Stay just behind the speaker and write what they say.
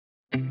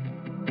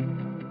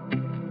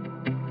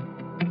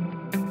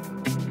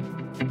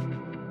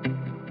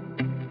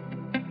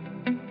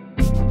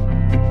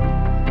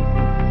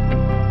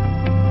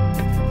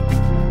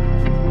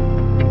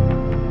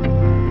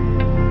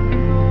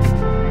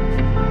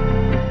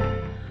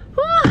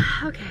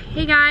Okay,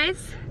 hey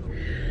guys.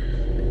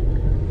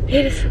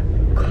 It is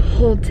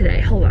cold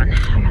today. Hold on,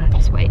 I gotta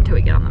just wait till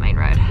we get on the main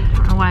road. I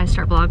don't know why I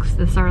start vlogs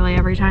this early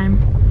every time.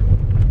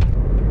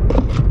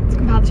 Let's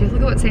compile the truth.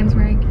 Look at what Sam's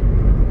wearing.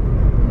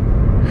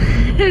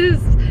 His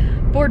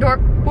Borussia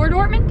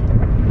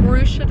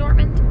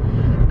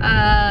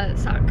Dortmund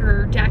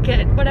soccer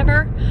jacket,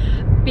 whatever,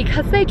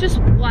 because they just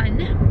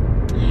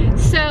won.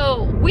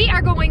 So we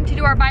are going to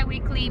do our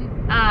bi-weekly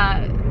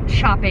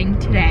shopping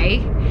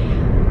today.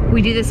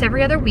 We do this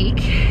every other week.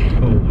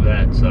 Oh,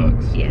 that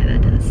sucks. Yeah,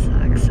 that does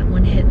suck.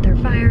 Someone hit their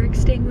fire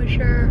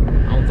extinguisher.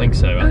 I don't think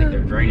so. I think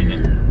they're draining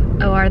it.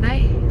 Oh, are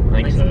they?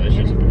 I think so. It's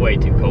just way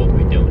too cold to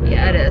be doing it.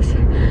 Yeah, it is.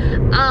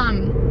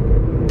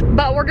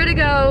 But we're gonna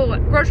go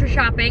grocery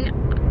shopping.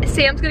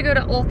 Sam's gonna go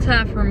to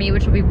Ulta for me,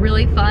 which will be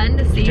really fun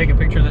to see. Did you take a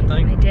picture of that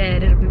thing? I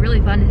did. It'll be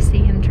really fun to see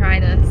him try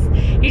this.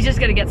 He's just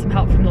gonna get some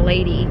help from the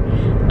lady.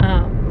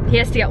 He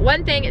has to get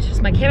one thing. It's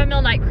just my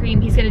chamomile night cream.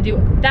 He's gonna do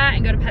that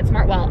and go to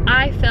PetSmart while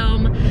I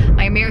film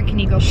my American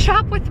Eagle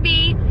shop with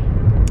me.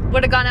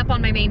 Would have gone up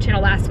on my main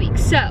channel last week.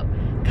 So,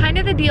 kind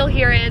of the deal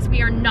here is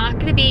we are not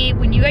gonna be,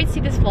 when you guys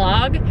see this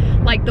vlog,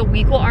 like the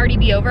week will already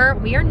be over.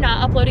 We are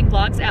not uploading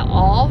vlogs at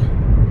all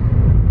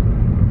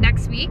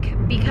next week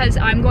because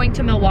I'm going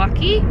to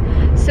Milwaukee.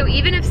 So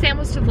even if Sam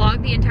was to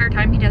vlog the entire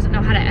time, he doesn't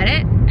know how to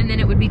edit, and then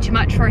it would be too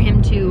much for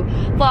him to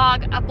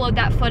vlog, upload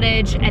that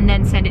footage, and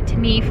then send it to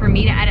me for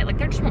me to edit. Like,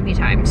 there just won't be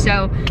time.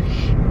 So,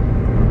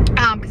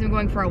 because I'm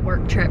going for a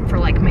work trip for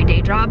like my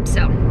day job.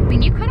 So, I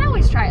mean, you could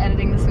always try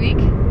editing this week.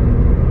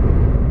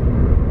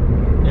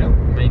 Yeah,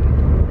 maybe.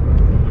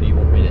 What do you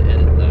want me to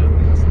edit though?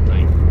 That's the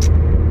thing.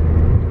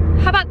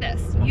 How about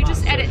this? I'm you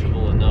just edit.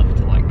 Enough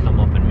to like come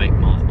up and make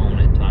my own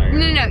entire.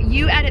 No,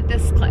 you edit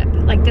this clip.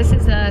 Like, this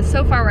is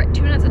so far we're at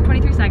 2 minutes and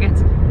 23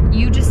 seconds.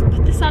 You just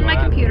put this on my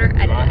computer,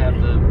 edit it. Do I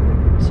have the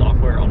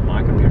software on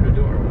my computer to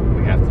do it, or will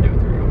we have to do it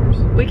through yours?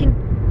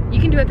 You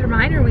can do it through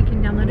mine, or we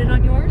can download it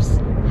on yours.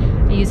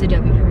 I use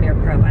Adobe Premiere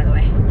Pro, by the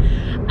way.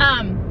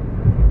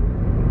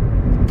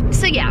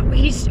 So yeah,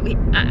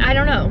 I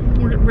don't know.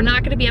 We're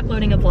not gonna be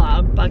uploading a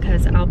vlog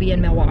because I'll be in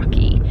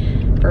Milwaukee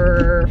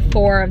for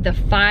 4 of the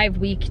 5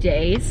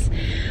 weekdays.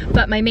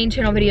 But my main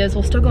channel videos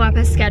will still go up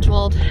as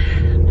scheduled.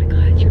 Oh my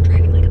God, you're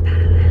driving like a bat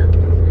out of hell.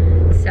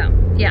 So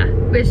yeah,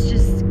 it's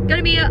just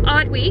gonna be an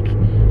odd week,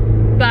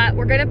 but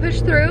we're gonna push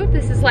through.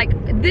 This is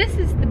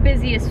the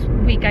busiest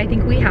week I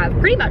think we have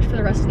pretty much for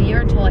the rest of the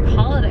year until like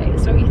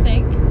holidays, don't you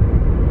think?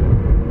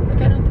 Like,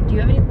 do you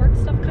have any work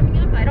stuff coming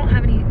up? I don't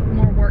have any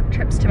more work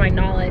trips to my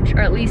knowledge, or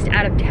at least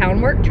out of town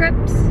work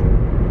trips.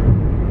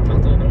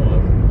 Not that I know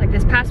of. Like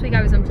this past week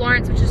I was in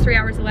Florence, which is 3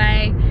 hours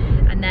away,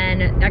 and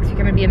then next week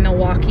I'm gonna be in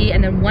Milwaukee,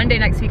 and then one day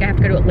next week I have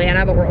to go to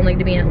Atlanta, but we're only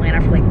gonna be in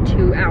Atlanta for like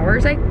 2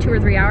 hours, like 2 or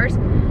 3 hours.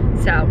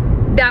 So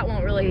that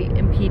won't really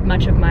impede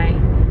much of my,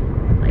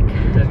 like.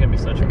 That's gonna be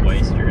such a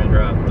waste. You're gonna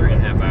drive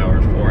 3.5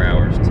 hours, 4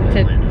 hours to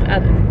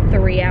Atlanta. A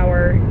 3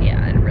 hour,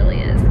 yeah, it really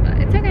is, but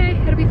it's okay,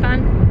 it'll be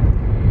fun.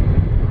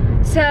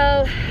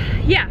 So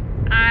yeah,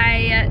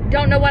 I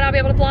don't know when I'll be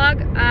able to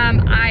vlog.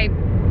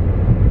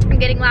 I'm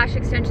getting lash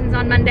extensions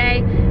on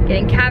Monday,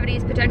 getting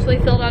cavities potentially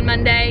filled on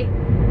Monday.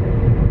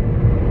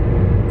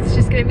 It's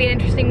just gonna be an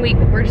interesting week,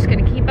 but we're just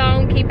gonna keep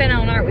on keeping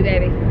on, aren't we,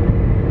 baby?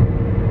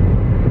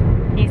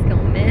 He's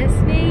gonna miss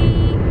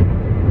me.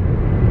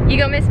 You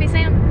gonna miss me,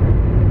 Sam?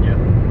 Yeah.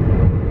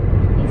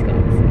 He's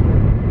gonna miss me.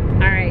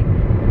 All right,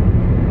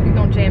 we're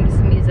gonna jam to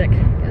some music.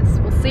 Guess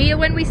we'll see you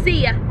when we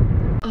see ya.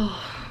 Oh.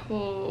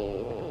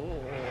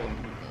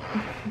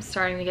 I'm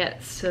starting to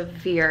get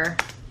severe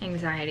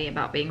anxiety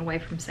about being away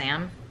from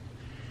Sam.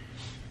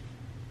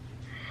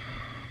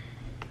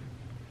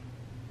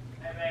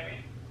 Hey,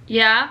 baby.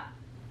 Yeah?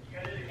 You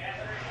gonna do the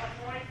catheter at some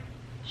point?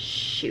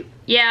 Shoot.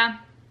 Yeah.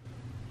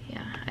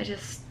 Yeah, I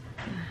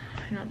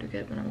don't do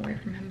good when I'm away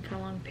from him for a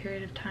long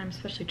period of time,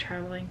 especially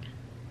traveling.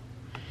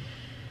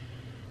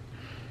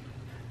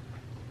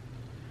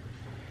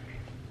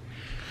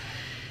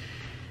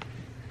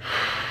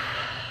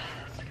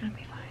 It's gonna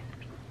be fine.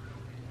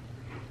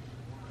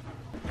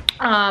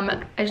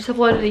 I just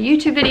uploaded a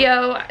YouTube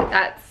video.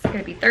 That's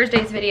gonna be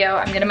Thursday's video.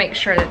 I'm gonna make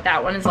sure that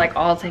that one is like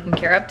all taken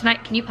care of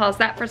tonight. Can you pause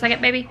that for a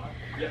second, baby?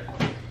 Yeah.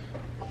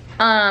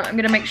 I'm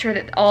gonna make sure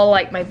that all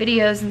like my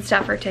videos and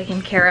stuff are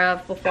taken care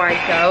of before I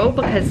go,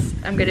 because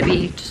I'm gonna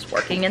be just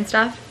working and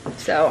stuff.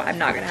 So I'm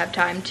not gonna have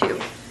time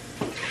to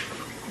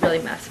really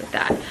mess with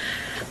that.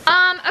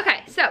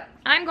 Okay, so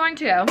I'm going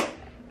to go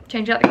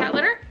change out the cat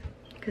litter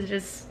because it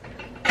is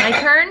my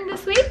turn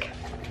this week.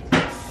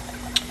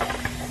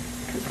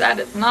 Because that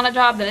is not a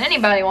job that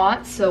anybody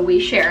wants, so we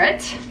share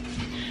it.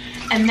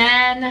 And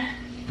then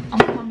I'll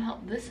come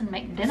help this and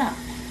make dinner.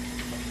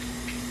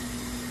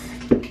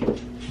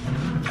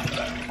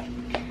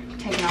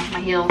 Taking off my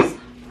heels.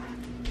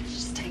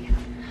 Just take it.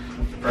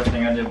 First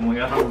thing I did when we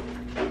got home.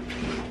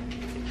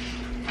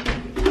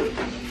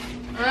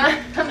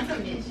 I'm gonna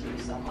miss you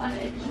so much.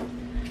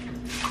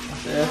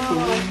 To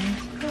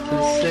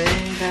say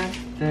that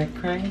they're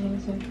crazy.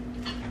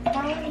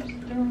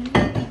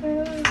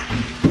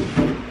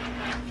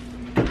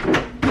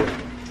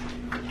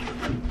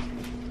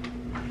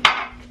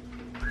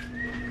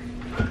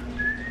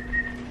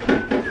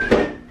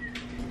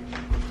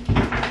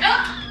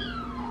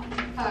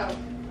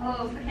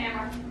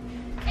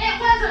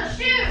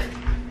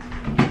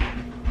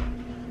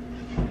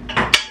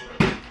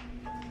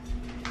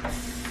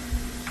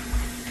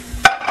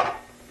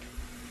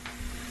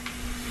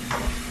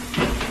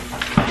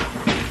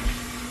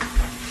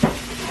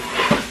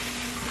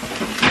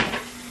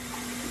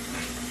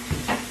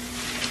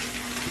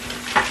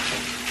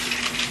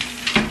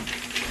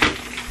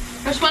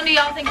 Which one do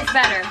y'all think is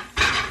better?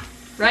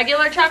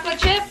 Regular chocolate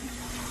chip?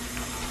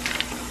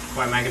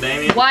 White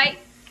macadamia? White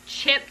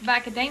chip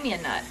macadamia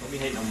nut. Don't be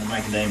hating on the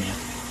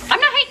macadamia. I'm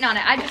not hating on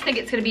it. I just think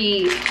it's gonna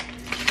be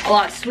a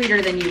lot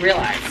sweeter than you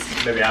realize.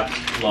 Baby, I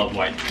love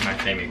white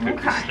macadamia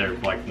cookies. Okay. They're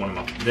like one of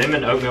my, them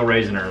and oatmeal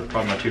raisin are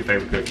probably my 2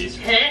 favorite cookies.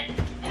 Who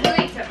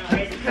eats oatmeal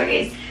raisin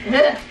cookies?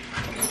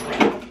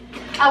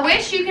 I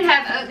wish you could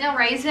have oatmeal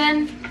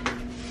raisin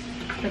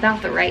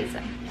without the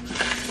raisin.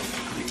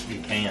 You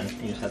can,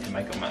 you just have to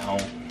make them at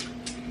home.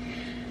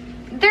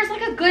 There's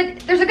a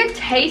good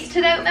taste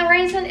to the oatmeal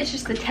raisin. It's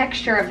just the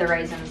texture of the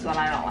raisin is what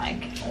I don't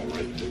like. Oh,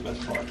 really, the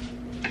best part.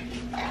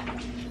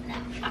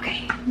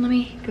 Okay, let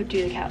me go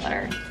do the cat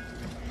litter.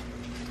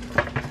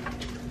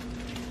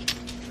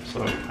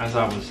 So, as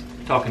I was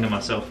talking to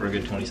myself for a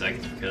good 20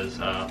 seconds because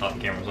I thought the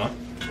camera was on.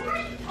 Who are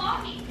you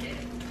talking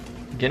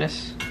to?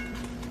 Guinness.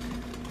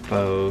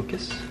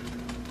 Focus.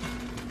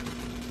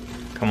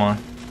 Come on.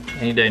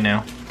 Any day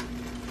now.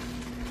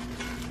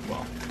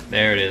 Well,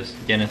 there it is.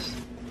 Guinness.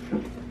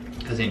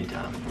 Because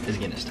anytime is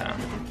Guinness time.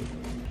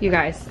 You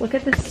guys, look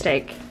at this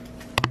steak.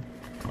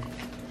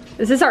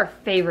 This is our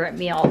favorite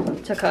meal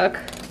to cook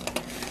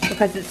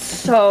because it's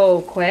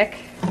so quick.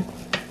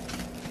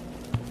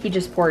 He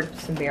just poured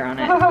some beer on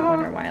it. I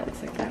wonder why it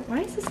looks like that.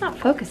 Why is this not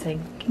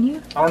focusing? Can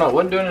you? I don't know. I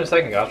wasn't doing it a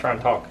second ago. I was trying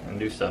to talk and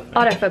do stuff.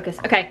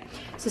 Autofocus. Okay,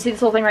 so see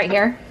this little thing right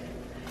here?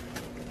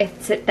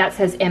 That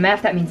says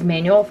MF, that means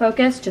manual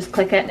focus. Just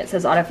click it and it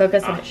says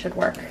autofocus and it should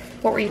work.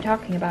 What were you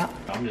talking about?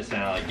 I'm just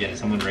saying I like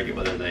Guinness. I'm going to drink it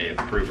whether they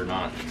approve or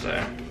not.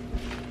 So.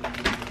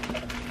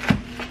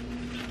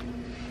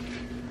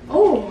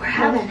 Oh, we're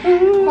having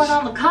corn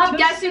on the cob.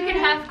 Guess who can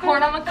have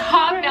corn on the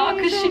cob now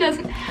because she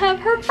doesn't have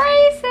her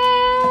braces.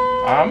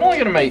 I'm only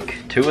going to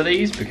make 2 of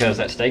these because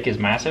that steak is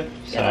massive.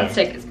 So. Yeah, that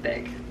steak is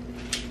big.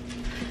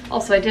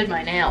 Also, I did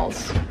my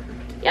nails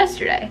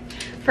yesterday.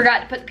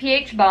 Forgot to put the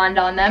pH bond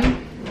on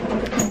them.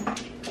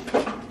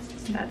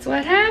 That's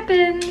what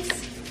happens.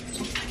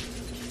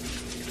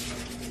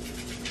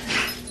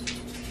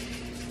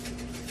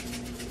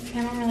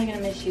 Cam, I'm really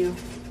gonna miss you.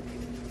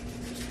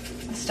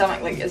 My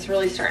stomach is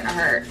really starting to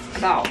hurt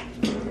about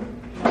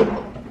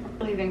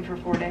leaving for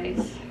 4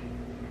 days.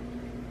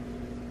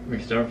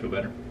 Makes you feel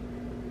better.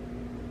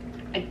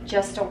 I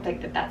just don't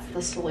think that that's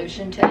the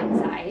solution to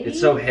anxiety. It's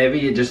so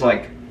heavy, it just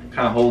like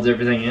kind of holds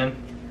everything in.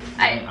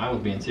 I was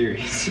being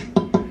serious.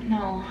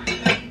 No.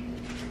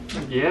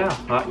 Yeah,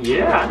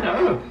 yeah, I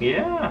know,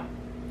 yeah.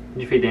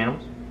 Did you feed the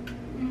animals?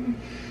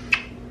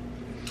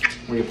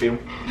 What do you feel?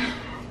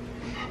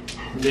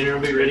 Dinner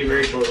will be ready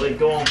very shortly.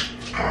 Go on.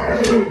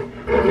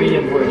 Feed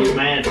him before he gets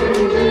mad.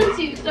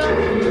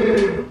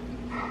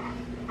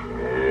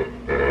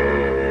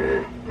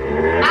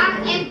 I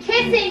am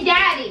kissing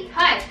Daddy.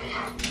 Hush.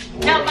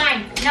 No,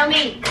 mine. No,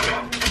 me.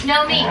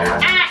 No, me.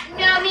 Ah,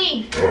 no,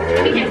 me.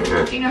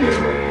 Because, you know.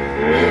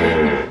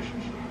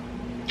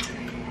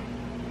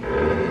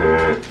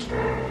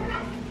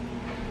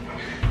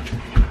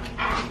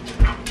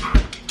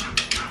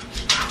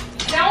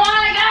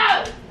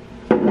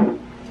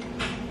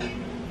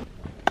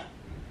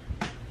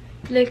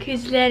 Look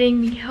who's letting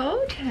me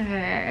hold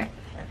her.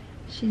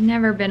 She's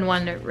never been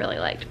one that really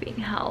liked being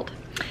held.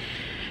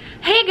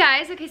 Hey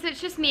guys, okay, so it's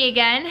just me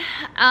again.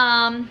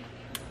 I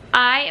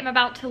am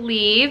about to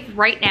leave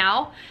right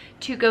now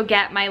to go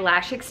get my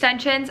lash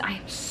extensions. I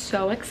am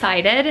so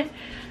excited.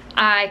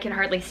 I can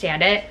hardly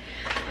stand it.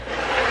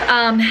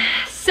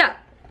 So,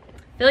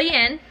 fill you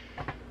in.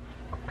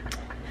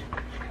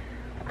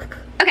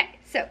 Okay,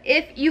 so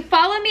if you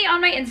follow me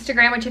on my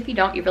Instagram, which if you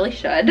don't, you really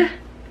should.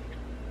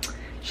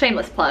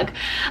 Shameless plug.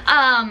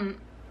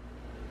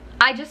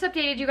 I just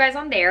updated you guys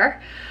on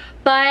there,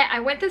 but I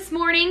went this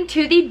morning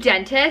to the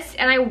dentist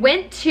and I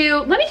went to,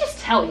 let me just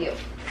tell you,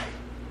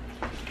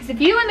 because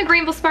if you in the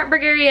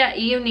Greenville-Spartanburg area,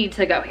 you need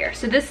to go here.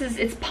 So this is,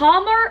 it's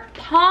Palmer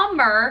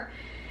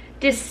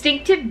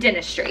Distinctive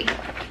Dentistry,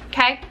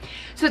 okay?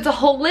 So it's a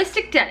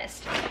holistic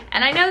dentist.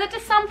 And I know that to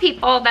some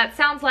people, that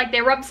sounds like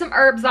they rub some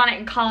herbs on it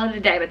and call it a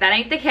day, but that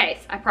ain't the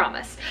case, I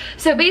promise.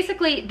 So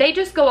basically, they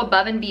just go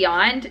above and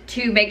beyond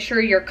to make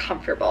sure you're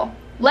comfortable.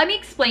 Let me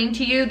explain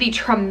to you the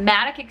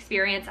traumatic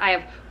experience I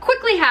have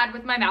quickly had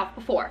with my mouth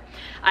before.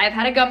 I have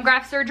had a gum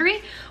graft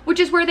surgery,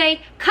 which is where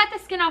they cut the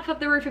skin off of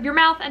the roof of your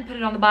mouth and put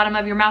it on the bottom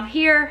of your mouth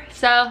here.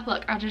 So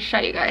look, I'll just show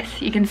you guys.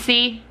 You can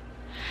see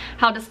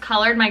how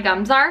discolored my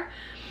gums are.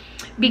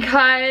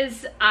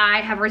 Because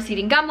I have a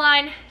receding gum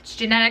line, it's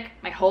genetic,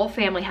 my whole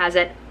family has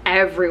it,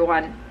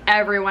 everyone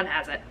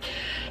has it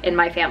in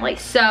my family.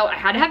 So I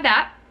had to have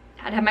that,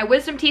 had to have my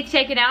wisdom teeth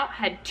taken out,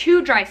 had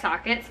 2 dry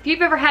sockets. If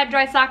you've ever had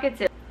dry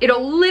sockets,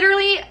 it'll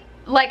literally,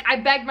 like, I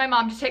begged my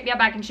mom to take me out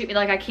back and shoot me,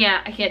 like, I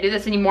can't do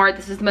this anymore.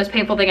 This is the most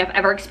painful thing I've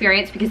ever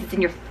experienced because it's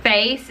in your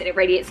face and it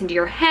radiates into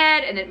your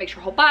head and it makes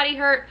your whole body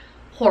hurt.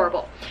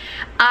 Horrible.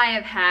 I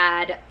have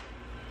had,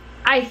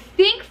 I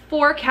think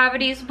 4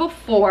 cavities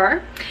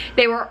before.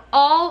 They were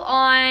all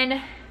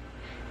on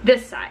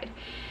this side.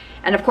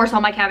 And of course all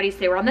my cavities,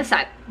 they were on this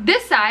side.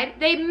 This side,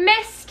 they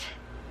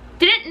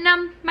didn't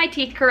numb my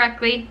teeth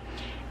correctly.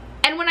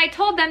 And when I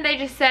told them, they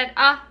just said,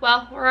 ah,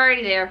 well, we're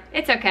already there.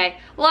 It's okay.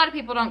 A lot of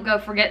people don't go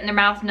for getting their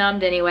mouth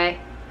numbed anyway.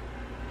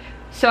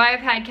 So I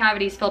have had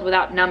cavities filled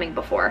without numbing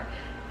before.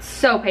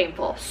 So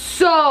painful,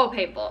 so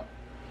painful.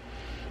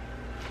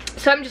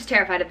 So I'm just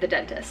terrified of the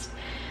dentist.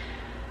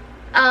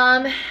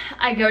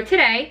 I go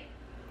today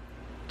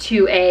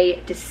to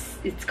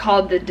it's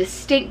called the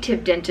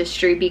distinctive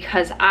dentistry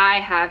because I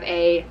have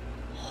a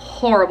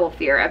horrible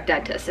fear of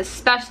dentists,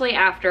 especially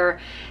after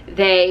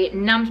they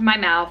numbed my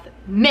mouth,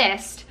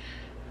 missed,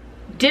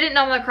 didn't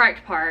numb the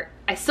correct part.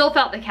 I still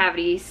felt the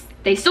cavities.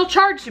 They still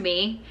charged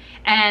me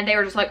and they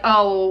were just like,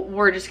 oh,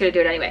 we're just gonna do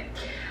it anyway.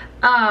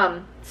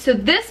 So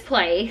this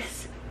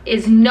place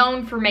is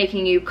known for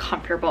making you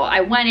comfortable.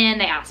 I went in,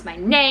 they asked my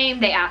name,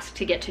 they asked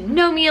to get to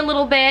know me a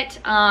little bit.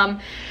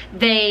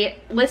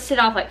 They listed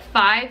off like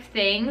 5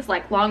 things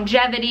like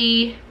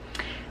longevity,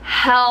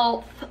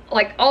 health,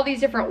 like all these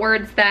different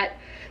words that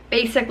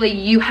basically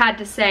you had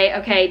to say,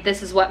 okay,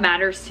 this is what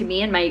matters to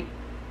me in my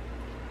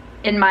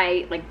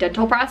like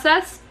dental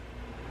process.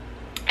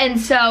 And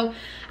so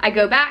I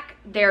go back,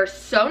 they're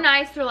so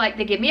nice. They're like,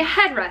 they give me a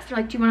headrest. They're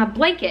like, do you want a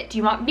blanket? Do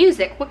you want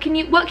music? What can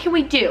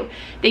we do?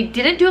 They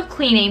didn't do a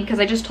cleaning because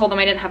I just told them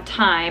I didn't have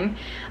time,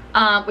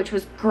 which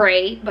was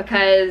great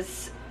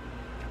because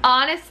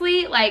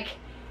honestly, like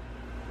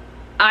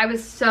I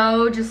was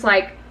so just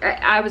like,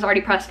 I was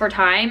already pressed for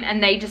time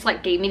and they just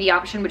like gave me the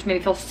option, which made me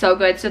feel so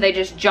good. So they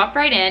just jumped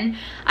right in.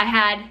 I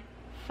had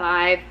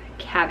 5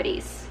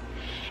 cavities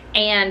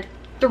and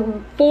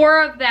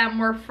 4 of them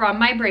were from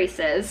my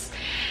braces.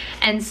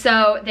 And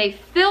so they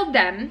filled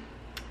them,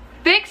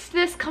 fixed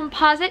this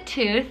composite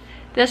tooth,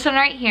 this one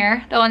right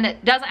here, the one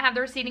that doesn't have the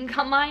receding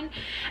gum line.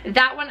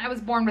 That one I was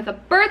born with a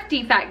birth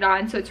defect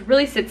on, so it's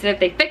really sensitive.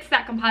 They fixed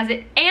that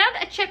composite and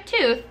a chipped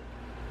tooth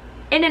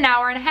in an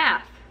hour and a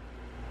half.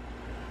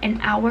 An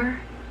hour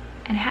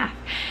and a half.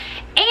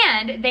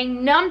 And they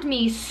numbed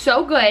me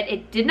so good,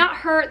 it did not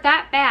hurt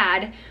that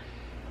bad,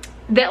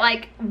 that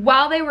like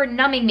while they were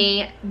numbing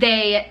me,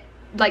 they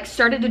like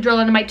started to drill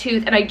into my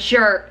tooth and I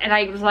jerked and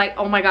I was like,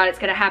 oh my God, it's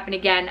gonna happen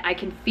again. I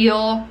can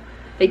feel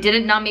they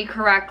didn't numb me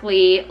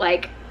correctly.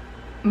 Like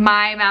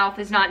my mouth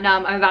is not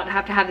numb. I'm about to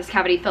have this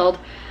cavity filled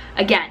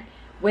again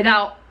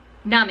without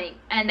numbing.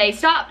 And they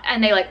stopped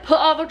and they like put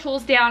all their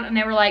tools down and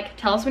they were like,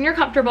 tell us when you're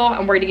comfortable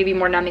and we're gonna give you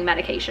more numbing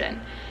medication.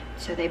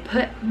 So they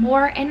put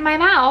more in my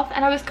mouth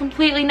and I was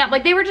completely numb.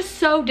 Like they were just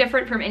so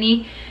different from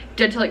any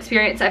dental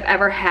experience I've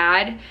ever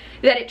had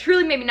that it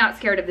truly made me not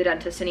scared of the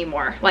dentist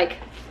anymore. Like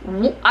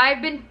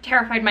I've been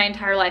terrified my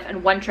entire life,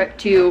 and one trip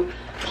to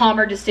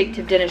Palmer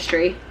Distinctive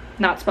Dentistry,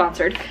 not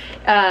sponsored,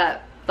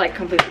 like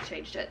completely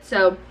changed it.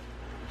 So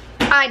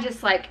I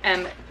just like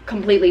am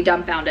completely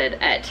dumbfounded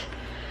at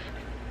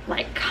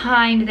like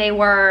kind they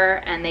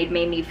were, and they'd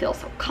made me feel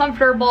so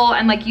comfortable,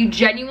 and like you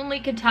genuinely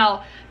could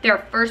tell their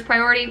first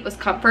priority was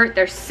comfort,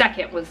 their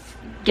second was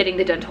getting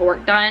the dental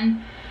work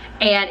done,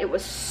 and it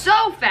was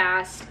so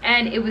fast,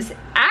 and it was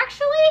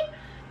actually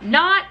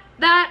not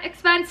that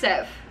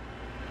expensive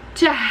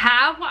to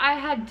have what I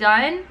had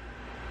done.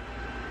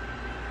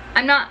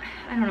 I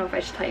don't know if I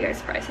should tell you guys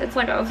the price. It's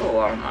like, it was a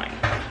lot of money.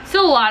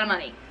 Still a lot of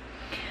money.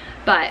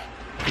 But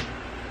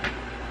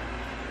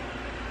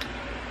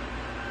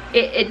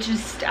it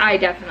just, I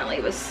definitely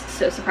was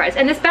so surprised.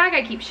 And this bag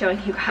I keep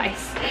showing you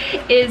guys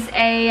is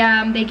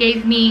a, they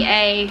gave me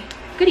a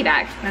goodie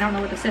bag. I don't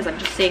know what this is. I'm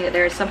just seeing that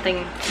there is something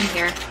in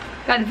here.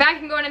 Got the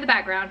vacuum going in the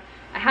background.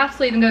 I have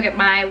to leave and go get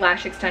my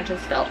lash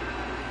extensions filled.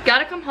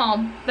 Gotta come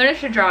home,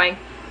 finish a drawing.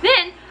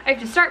 Then I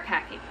have to start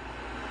packing,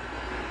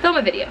 film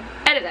a video,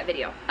 edit that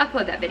video,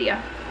 upload that video.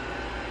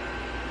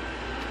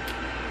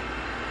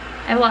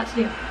 I have a lot to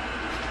do.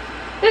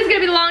 This is gonna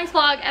be the longest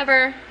vlog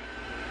ever.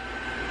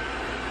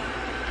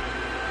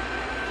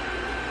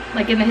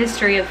 Like in the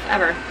history of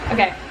ever.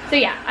 Okay, so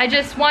yeah, I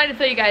just wanted to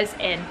fill you guys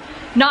in.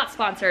 Not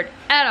sponsored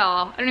at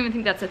all. I don't even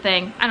think that's a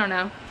thing. I don't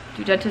know.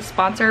 Do dentists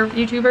sponsor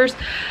YouTubers?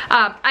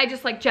 I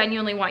just like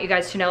genuinely want you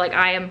guys to know, like,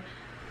 I am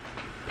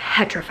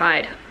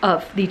petrified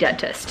of the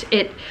dentist.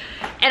 And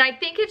I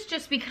think it's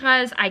just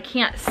because I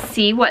can't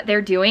see what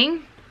they're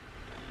doing.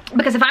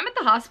 Because if I'm at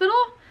the hospital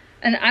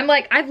and I'm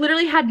like, I've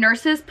literally had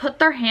nurses put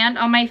their hand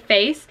on my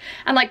face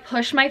and like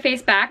push my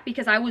face back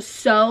because I was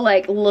so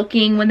like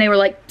looking when they were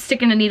like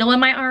sticking a needle in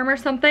my arm or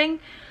something.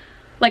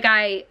 Like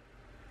I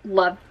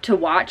love to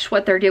watch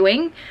what they're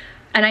doing.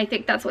 And I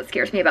think that's what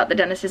scares me about the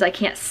dentist is I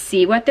can't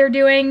see what they're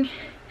doing.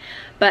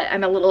 But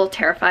I'm a little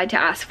terrified to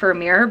ask for a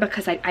mirror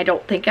because I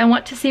don't think I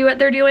want to see what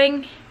they're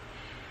doing.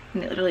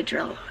 And they literally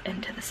drill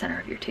into the center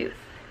of your tooth.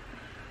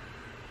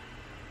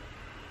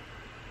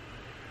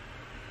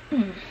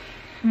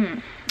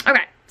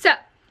 Okay, so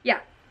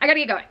yeah, I gotta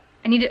get going.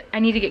 I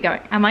need to get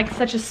going. I'm like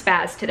such a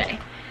spaz today.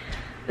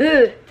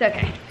 Ugh, it's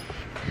okay.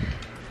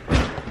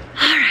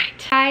 All right,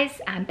 guys,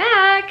 I'm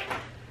back.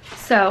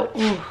 So,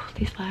 ooh,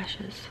 these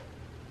lashes.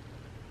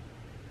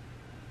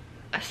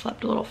 I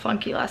slept a little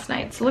funky last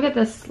night. So look at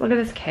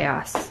this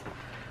chaos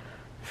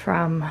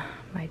from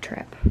my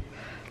trip.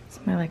 It's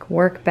my like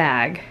work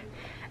bag.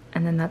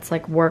 And then that's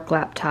like work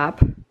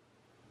laptop.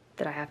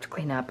 that I have to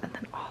clean up, and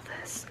then all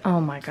this.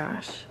 Oh my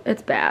gosh,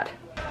 it's bad.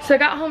 So I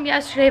got home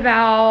yesterday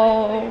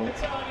about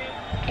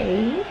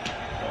 8.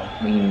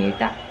 Will you mute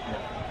that?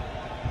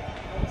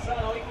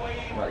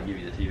 I'm about to give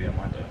you the TV. I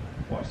might have to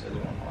watch the other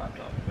one on my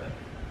laptop. But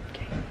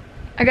Okay.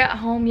 I got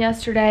home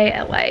yesterday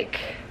at like,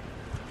 it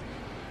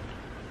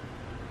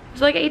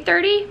was like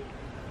 8:30.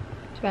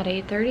 It's about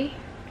 8:30.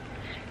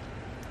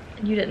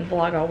 You didn't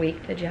vlog all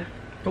week, did you?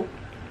 nope.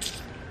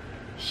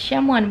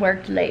 Someone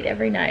worked late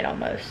every night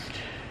almost.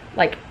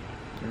 Like,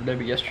 Every day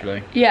but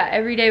yesterday. yeah,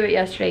 every day but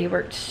yesterday he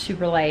worked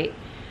super late.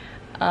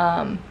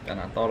 And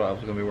I thought I was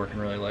gonna be working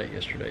really late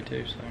yesterday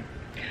too. So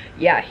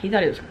Yeah, he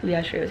thought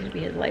yesterday was gonna be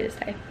his latest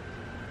day.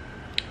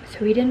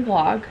 So he didn't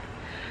vlog.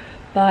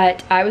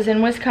 But I was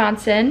in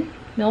Wisconsin,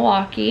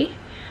 Milwaukee,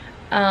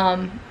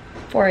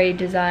 for a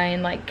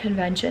design like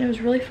convention. It was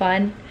really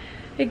fun,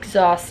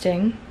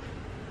 exhausting,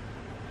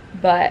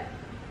 but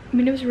I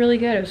mean, it was really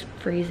good. It was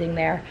freezing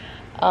there.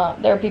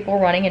 There were people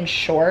running in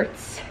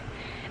shorts,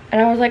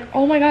 and I was like,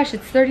 oh my gosh,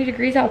 it's 30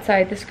 degrees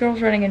outside. This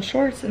girl's running in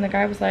shorts. And the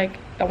guy was like,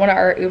 one of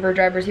our Uber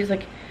drivers, he was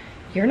like,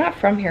 you're not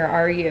from here,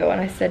 are you?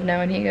 And I said no,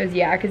 and he goes,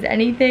 yeah, because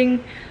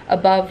anything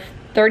above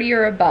 30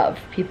 or above,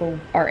 people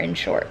are in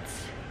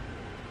shorts.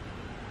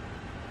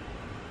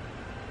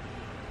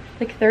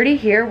 Like 30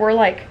 here, we're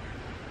like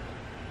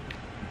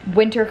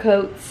winter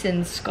coats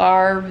and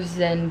scarves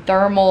and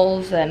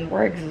thermals, and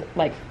we're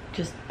like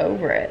just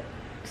over it.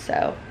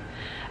 So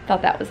I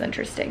thought that was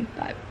interesting,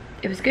 but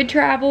it was good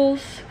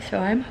travels. So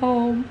I'm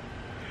home.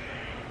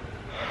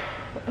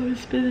 I'm gonna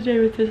spend the day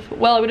with this.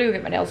 Well, I'm gonna go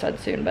get my nails done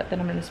soon, but then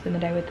I'm gonna spend the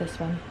day with this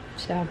one.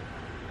 So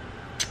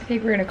I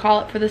think we're gonna call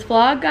it for this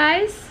vlog,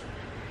 guys.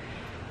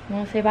 You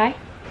wanna say bye?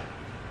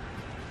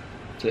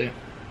 see ya.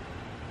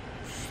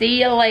 See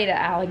you later,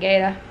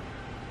 alligator.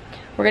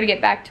 We're gonna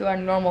get back to our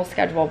normal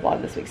schedule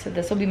vlog this week. So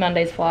this will be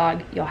Monday's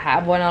vlog. You'll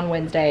have one on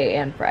Wednesday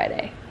and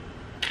Friday.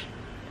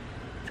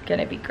 It's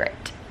gonna be great.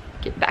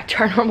 Get back to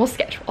our normal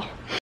schedule.